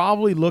should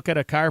probably look at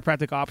a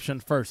chiropractic option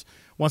first.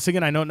 Once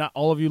again, I know not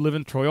all of you live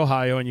in Troy,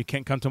 Ohio, and you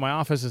can't come to my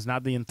office. It's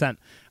not the intent.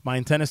 My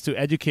intent is to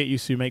educate you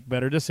so you make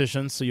better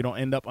decisions so you don't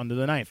end up under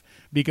the knife.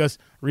 Because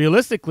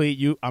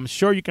realistically, I'm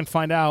sure you can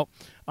find out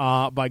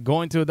by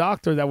going to a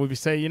doctor that would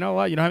say, you know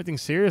what, you don't have anything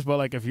serious, but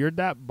like if you're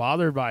that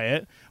bothered by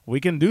it,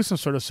 we can do some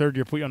sort of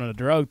surgery or put you on a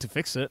drug to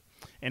fix it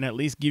and at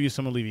least give you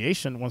some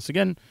alleviation. Once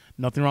again,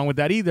 nothing wrong with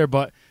that either,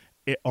 but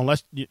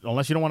unless you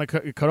don't want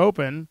to cut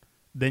open,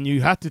 then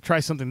you have to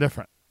try something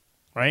different,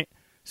 right?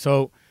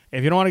 So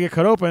if you don't want to get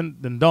cut open,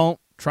 then don't.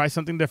 Try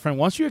something different.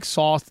 Once you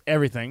exhaust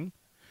everything,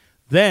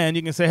 then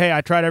you can say, hey,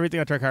 I tried everything.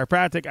 I tried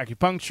chiropractic,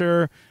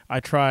 acupuncture. I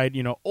tried,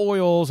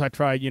 oils. I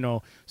tried,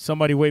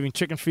 somebody waving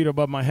chicken feet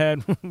above my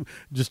head.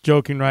 Just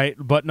joking, right?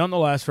 But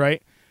nonetheless,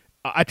 right?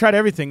 I tried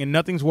everything and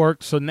nothing's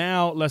worked. So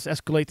now let's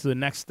escalate to the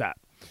next step.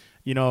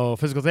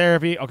 Physical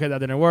therapy. Okay, that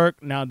didn't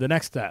work. Now the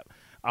next step.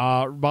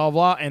 Blah,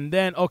 blah. And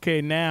then,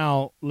 okay,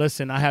 now,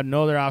 listen, I have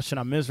no other option.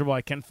 I'm miserable.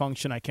 I can't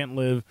function. I can't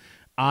live.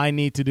 I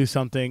need to do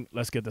something.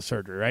 Let's get the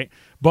surgery, right?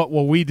 But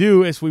what we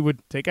do is we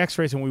would take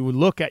x-rays and we would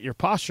look at your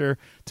posture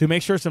to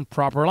make sure it's in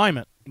proper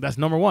alignment. That's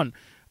number one.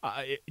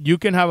 You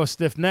can have a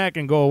stiff neck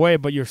and go away,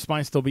 but your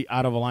spine still be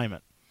out of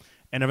alignment.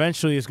 And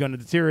eventually it's going to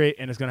deteriorate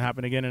and it's going to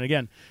happen again and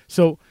again.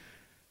 So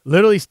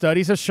literally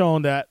studies have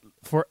shown that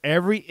for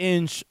every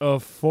inch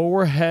of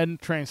forward head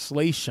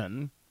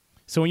translation,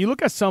 so when you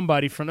look at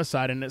somebody from the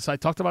side, and I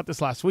talked about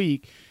this last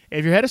week,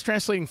 if your head is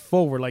translating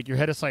forward, like your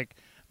head is like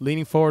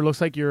leaning forward,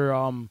 looks like you're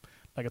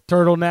like a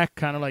turtleneck,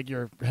 kind of like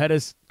your head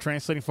is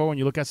translating forward when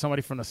you look at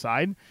somebody from the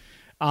side.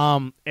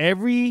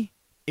 Every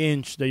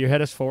inch that your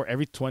head is forward,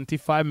 every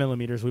 25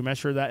 millimeters, we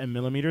measure that in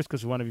millimeters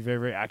because we want to be very,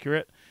 very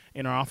accurate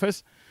in our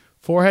office.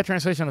 Forehead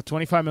translation of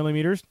 25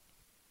 millimeters,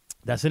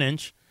 that's an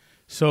inch.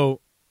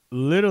 So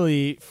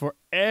literally for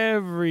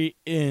every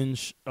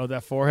inch of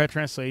that forehead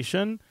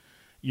translation,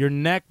 your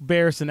neck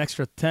bears an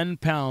extra 10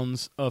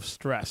 pounds of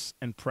stress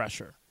and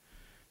pressure.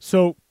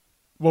 So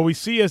what we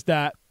see is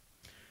that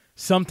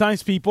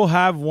sometimes people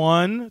have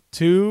 1,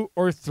 2,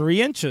 or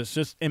 3 inches.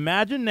 Just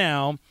imagine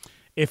now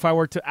if I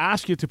were to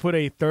ask you to put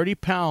a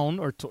 30-pound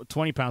or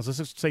 20 pounds, let's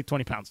just say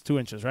 20 pounds, 2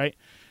 inches, right?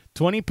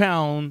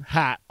 20-pound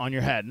hat on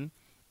your head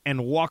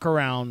and walk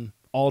around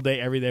all day,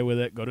 every day with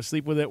it, go to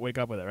sleep with it, wake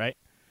up with it, right?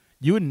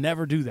 You would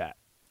never do that.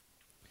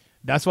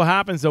 That's what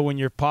happens, though, when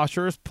your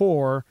posture is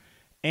poor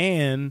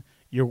and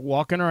you're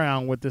walking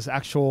around with this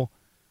actual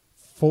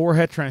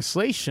forehead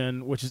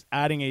translation, which is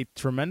adding a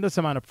tremendous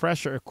amount of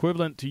pressure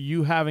equivalent to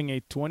you having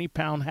a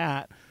 20-pound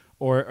hat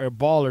or a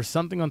ball or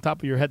something on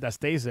top of your head that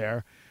stays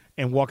there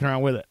and walking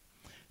around with it.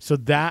 So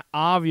that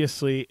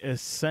obviously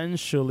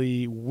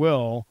essentially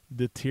will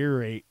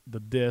deteriorate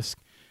the disc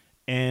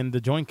and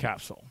the joint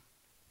capsule.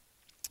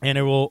 And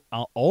it will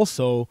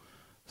also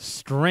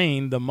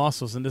strain the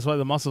muscles. And this is why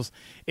the muscles,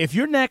 if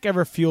your neck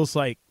ever feels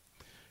like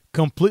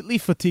completely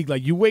fatigued,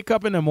 like you wake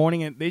up in the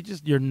morning and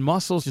your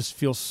muscles just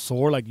feel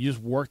sore, like you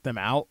just worked them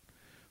out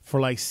for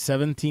like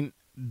 17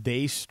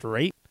 days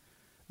straight,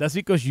 that's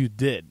because you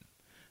did.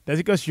 That's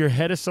because your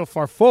head is so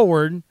far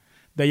forward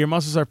that your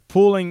muscles are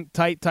pulling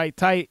tight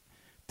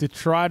to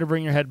try to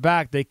bring your head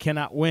back. They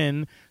cannot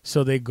win,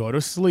 so they go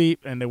to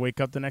sleep and they wake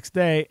up the next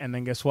day, and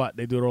then guess what?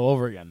 They do it all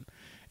over again.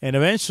 And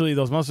eventually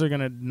those muscles are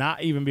going to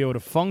not even be able to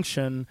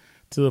function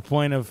to the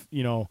point of,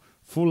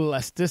 full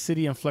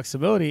elasticity and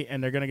flexibility,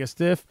 and they're going to get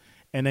stiff,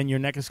 and then your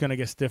neck is going to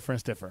get stiffer and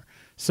stiffer.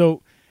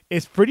 So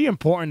it's pretty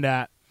important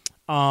that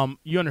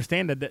you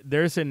understand that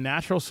there's a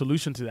natural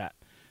solution to that.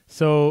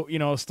 So,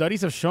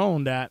 studies have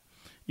shown that,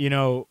 when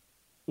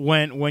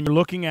you're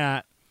looking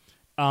at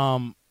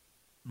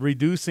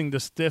reducing the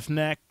stiff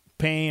neck,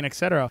 pain,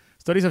 etc.,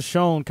 studies have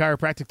shown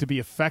chiropractic to be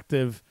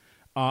effective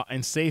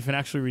and safe in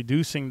actually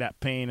reducing that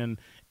pain and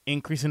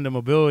increasing the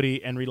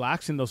mobility and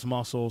relaxing those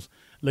muscles,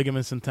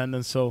 ligaments, and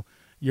tendons, so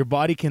your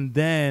body can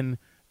then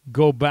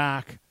go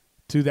back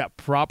to that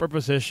proper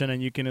position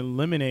and you can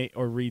eliminate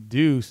or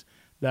reduce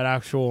that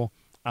actual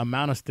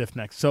amount of stiff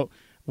neck. So,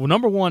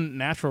 number one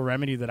natural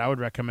remedy that I would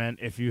recommend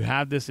if you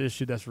have this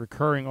issue that's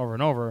recurring over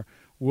and over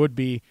would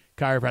be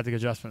chiropractic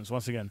adjustments,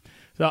 once again.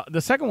 So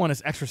the second one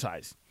is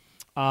exercise.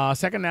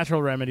 Second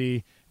natural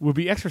remedy would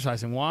be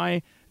exercising.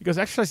 Why? Because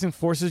exercising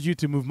forces you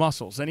to move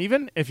muscles. And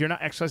even if you're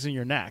not exercising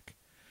your neck,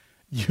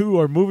 you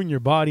are moving your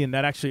body, and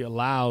that actually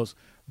allows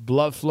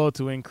blood flow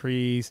to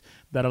increase.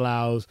 That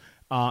allows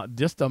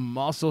just the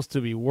muscles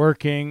to be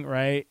working,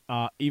 right?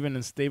 Even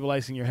in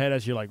stabilizing your head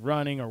as you're like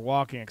running or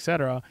walking,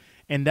 etc.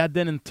 And that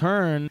then in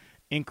turn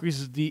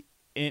increases the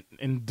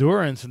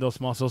endurance in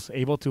those muscles,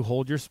 able to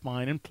hold your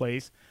spine in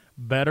place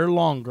better,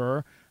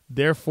 longer,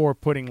 therefore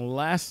putting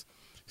less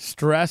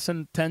stress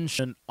and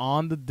tension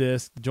on the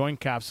disc, joint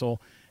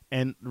capsule,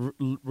 and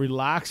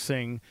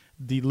relaxing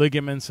the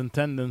ligaments and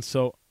tendons,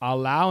 so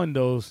allowing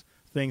those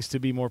things to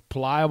be more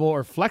pliable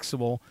or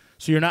flexible,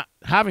 so you're not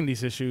having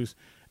these issues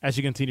as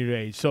you continue to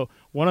age. So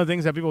one of the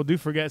things that people do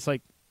forget is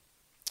like,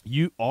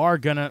 you are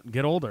going to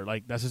get older.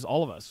 Like, that's just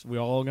all of us. We're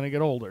all going to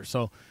get older.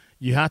 So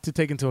you have to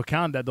take into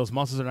account that those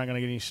muscles are not going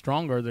to get any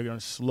stronger. They're going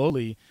to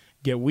slowly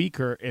get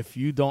weaker if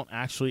you don't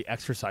actually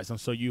exercise them.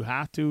 So you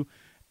have to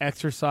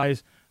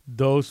exercise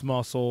those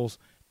muscles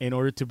in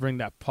order to bring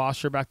that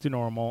posture back to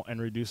normal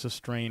and reduce the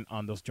strain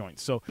on those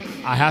joints. So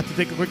I have to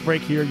take a quick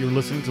break here. You're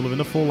listening to Living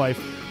the Full Life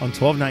on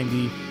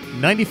 1290,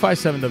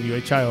 95.7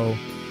 WHIO,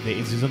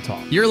 Dayton's News and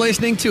Talk. You're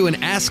listening to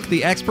an Ask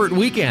the Expert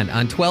weekend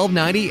on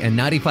 1290 and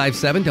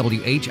 95.7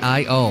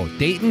 WHIO,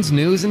 Dayton's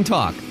News and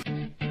Talk.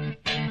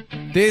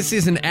 This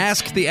is an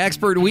Ask the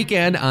Expert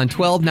weekend on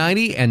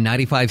 1290 and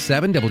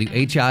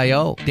 95.7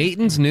 WHIO,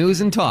 Dayton's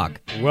News and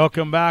Talk.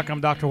 Welcome back.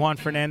 I'm Dr. Juan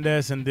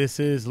Fernandez, and this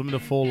is Living the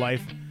Full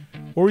Life,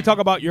 where we talk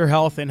about your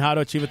health and how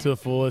to achieve it to the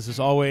fullest. As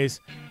always,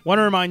 want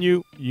to remind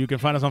you, you can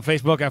find us on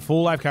Facebook at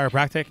Full Life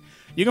Chiropractic.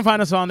 You can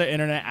find us on the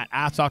internet at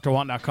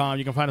AskDrJuan.com.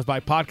 You can find us by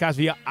podcast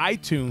via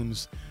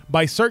iTunes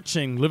by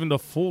searching Living the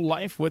Full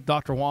Life with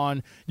Dr.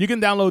 Juan. You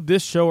can download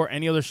this show or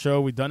any other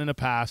show we've done in the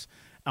past,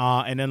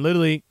 and then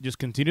literally just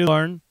continue to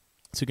learn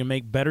so you can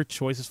make better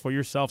choices for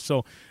yourself.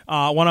 So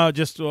I want to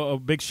just a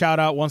big shout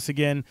out once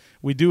again.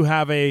 We do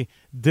have a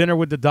dinner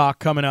with the doc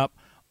coming up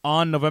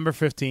on November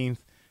 15th.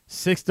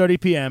 6:30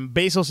 p.m.,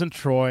 Bezos and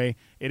Troy.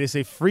 It is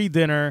a free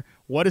dinner.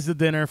 What is the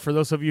dinner? For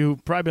those of you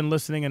who've probably been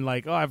listening and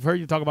like, oh, I've heard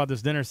you talk about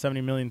this dinner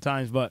 70 million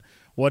times, but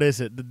what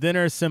is it? The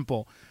dinner is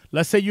simple.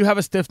 Let's say you have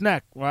a stiff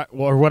neck, right,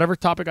 or whatever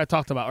topic I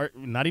talked about, or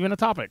not even a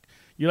topic.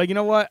 You're like, you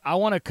know what? I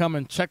want to come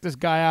and check this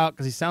guy out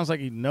because he sounds like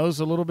he knows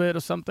a little bit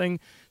of something.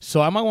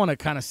 So I might want to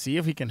kind of see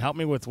if he can help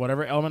me with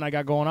whatever element I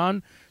got going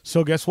on.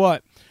 So guess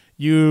what?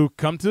 You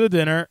come to the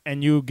dinner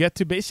and you get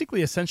to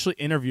basically essentially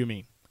interview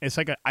me. It's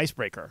like an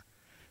icebreaker.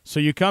 So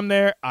you come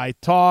there, I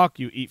talk,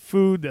 you eat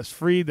food that's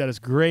free, that is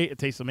great, it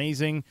tastes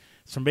amazing,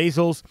 it's from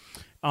Basil's.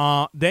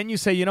 Then you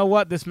say, you know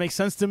what, this makes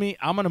sense to me,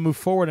 I'm going to move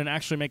forward and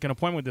actually make an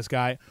appointment with this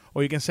guy.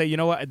 Or you can say, you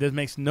know what, this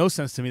makes no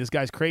sense to me, this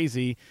guy's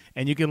crazy,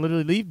 and you can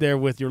literally leave there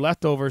with your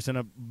leftovers and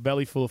a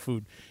belly full of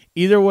food.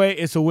 Either way,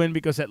 it's a win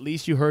because at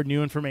least you heard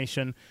new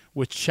information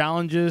which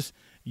challenges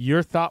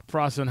your thought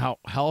process on how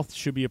health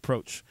should be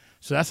approached.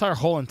 So that's our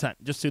whole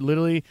intent, just to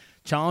literally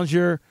challenge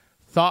your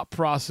thought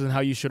process and how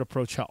you should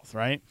approach health,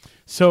 right?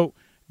 So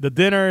the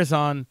dinner is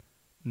on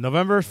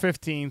November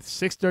 15th,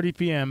 6:30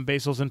 p.m.,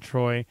 Bezos and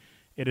Troy.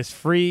 It is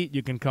free.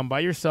 You can come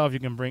by yourself.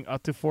 You can bring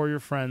up to 4 of your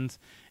friends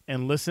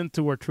and listen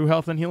to where true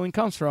health and healing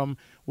comes from,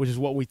 which is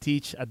what we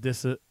teach at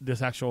this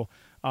actual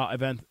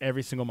event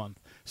every single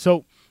month.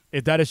 So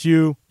if that is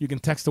you, you can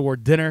text the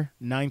word dinner,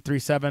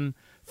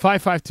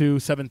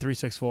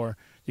 937-552-7364.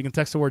 You can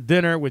text the word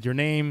dinner with your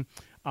name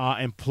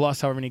and plus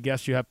however many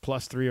guests you have,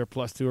 +3 or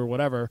 +2 or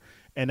whatever,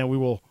 and then we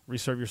will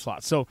reserve your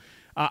slot. So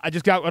I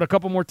just got a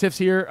couple more tips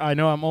here. I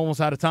know I'm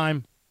almost out of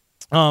time.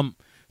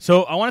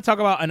 So I want to talk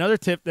about another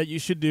tip that you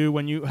should do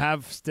when you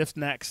have stiff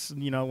necks,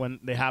 when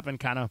they happen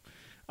kind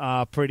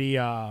of pretty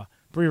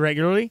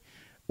regularly.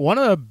 One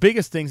of the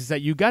biggest things is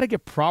that you got to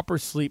get proper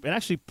sleep and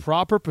actually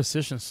proper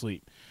position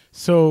sleep.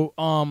 So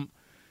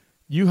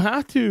you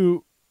have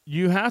to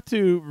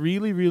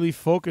really, really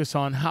focus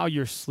on how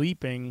you're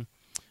sleeping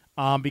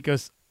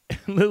because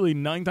literally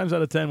 9 times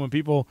out of 10 when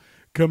people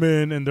come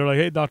in and they're like,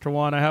 hey, Dr.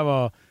 Juan, I have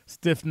a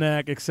stiff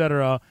neck,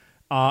 etc.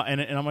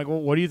 And I'm like, well,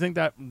 what do you think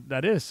that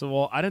is? So,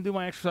 well, I didn't do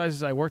my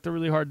exercises. I worked a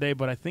really hard day,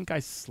 but I think I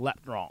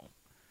slept wrong.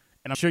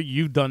 And I'm sure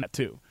you've done that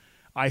too.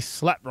 I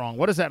slept wrong.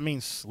 What does that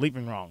mean,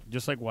 sleeping wrong?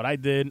 Just like what I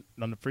did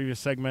on the previous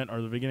segment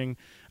or the beginning.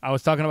 I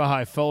was talking about how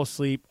I fell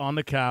asleep on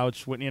the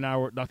couch. Dr.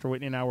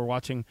 Whitney and I were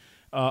watching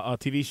a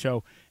TV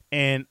show,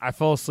 and I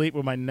fell asleep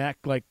with my neck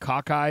like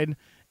cockeyed,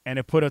 and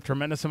it put a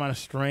tremendous amount of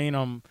strain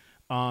on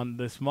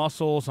this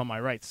muscles on my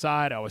right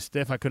side. I was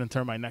stiff. I couldn't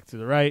turn my neck to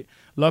the right.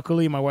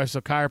 Luckily, my wife's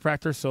a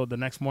chiropractor, so the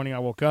next morning I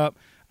woke up.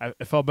 I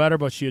felt better,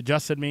 but she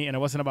adjusted me, and it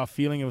wasn't about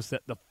feeling. It was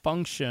that the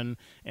function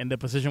and the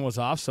position was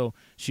off, so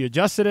she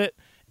adjusted it.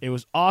 It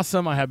was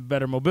awesome. I have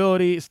better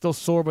mobility. Still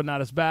sore, but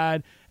not as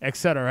bad,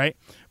 etc., right?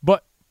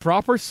 But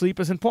proper sleep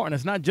is important.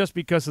 It's not just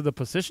because of the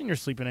position you're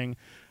sleeping in,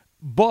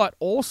 but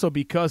also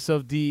because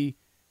of the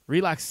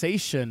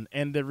relaxation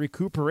and the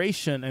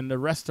recuperation and the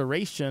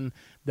restoration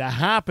that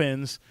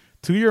happens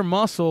to your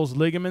muscles,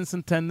 ligaments,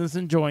 and tendons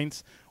and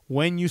joints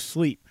when you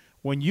sleep.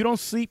 When you don't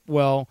sleep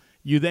well,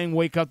 you then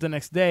wake up the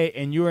next day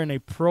and you're in a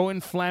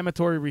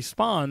pro-inflammatory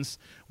response,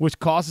 which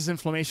causes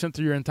inflammation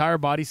through your entire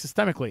body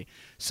systemically.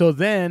 So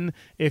then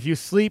if you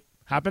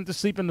happen to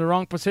sleep in the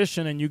wrong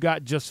position and you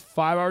got just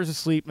 5 hours of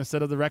sleep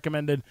instead of the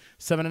recommended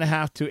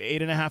 7.5 to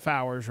 8.5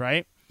 hours,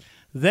 right?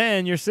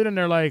 Then you're sitting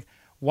there like,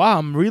 wow,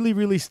 I'm really,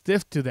 really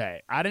stiff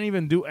today. I didn't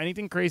even do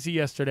anything crazy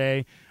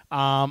yesterday.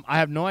 I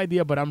have no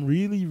idea, but I'm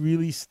really,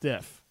 really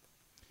stiff.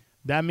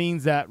 That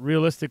means that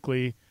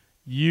realistically,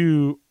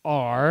 you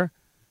are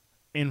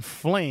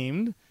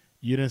inflamed,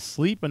 you didn't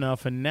sleep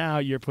enough, and now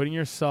you're putting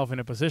yourself in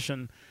a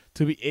position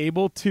to be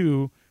able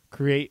to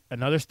create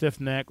another stiff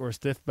neck or a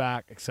stiff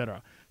back,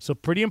 etc. So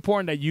pretty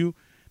important that you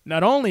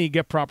not only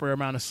get proper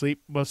amount of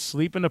sleep, but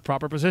sleep in the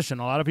proper position.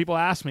 A lot of people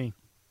ask me,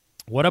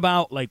 what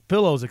about like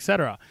pillows,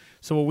 etc.?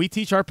 So what we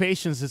teach our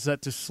patients is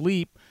that to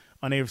sleep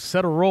on a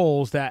set of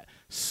rolls that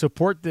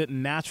support the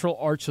natural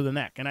arch of the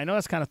neck. And I know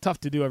that's kind of tough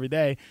to do every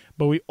day,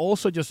 but we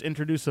also just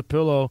introduced a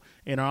pillow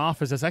in our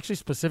office that's actually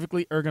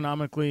specifically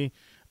ergonomically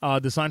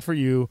designed for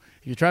you.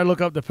 If you try to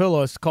look up the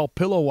pillow, it's called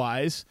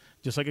PillowWise,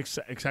 just like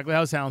exactly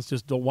how it sounds,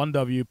 just the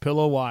 1W,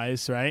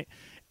 PillowWise, right?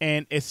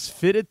 And it's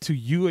fitted to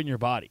you and your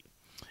body.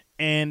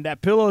 And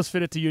that pillow is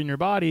fitted to you and your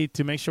body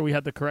to make sure we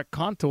have the correct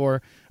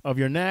contour of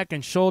your neck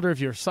and shoulder, if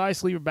you're a side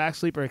sleeper, back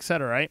sleeper,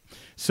 etc., right?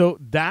 So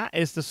that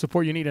is the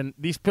support you need. And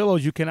these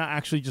pillows you cannot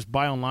actually just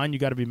buy online. You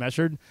got to be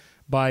measured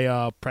by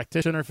a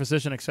practitioner,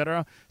 physician,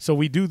 etc. So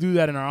we do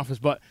that in our office.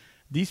 But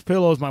these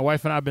pillows, my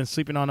wife and I have been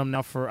sleeping on them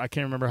now for I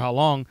can't remember how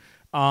long.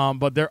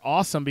 But they're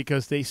awesome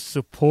because they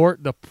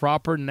support the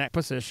proper neck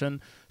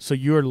position, so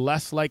you're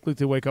less likely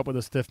to wake up with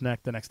a stiff neck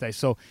the next day.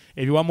 So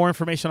if you want more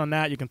information on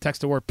that, you can text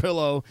the word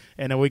pillow,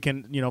 and then we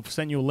can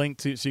send you a link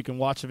so you can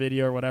watch a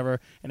video or whatever.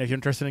 And if you're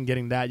interested in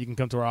getting that, you can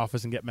come to our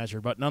office and get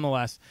measured. But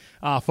nonetheless,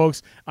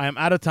 folks, I am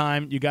out of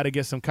time. You got to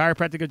get some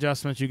chiropractic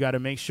adjustments. You got to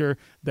make sure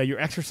that you're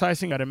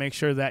exercising. You got to make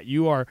sure that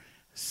you are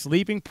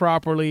sleeping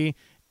properly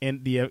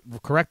in the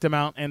correct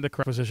amount and the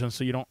correct position,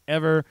 so you don't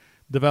ever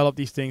develop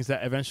these things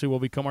that eventually will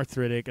become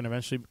arthritic and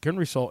eventually can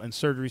result in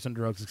surgeries and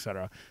drugs,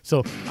 etc.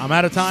 So I'm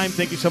out of time.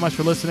 Thank you so much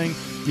for listening.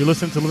 You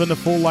listen to Living the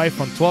Full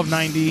Life on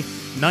 1290,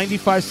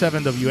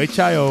 95.7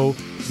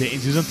 WHIO,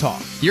 Dayton's News and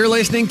Talk. You're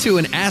listening to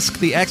an Ask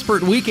the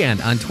Expert weekend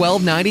on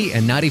 1290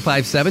 and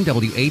 95.7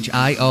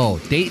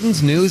 WHIO,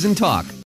 Dayton's News and Talk.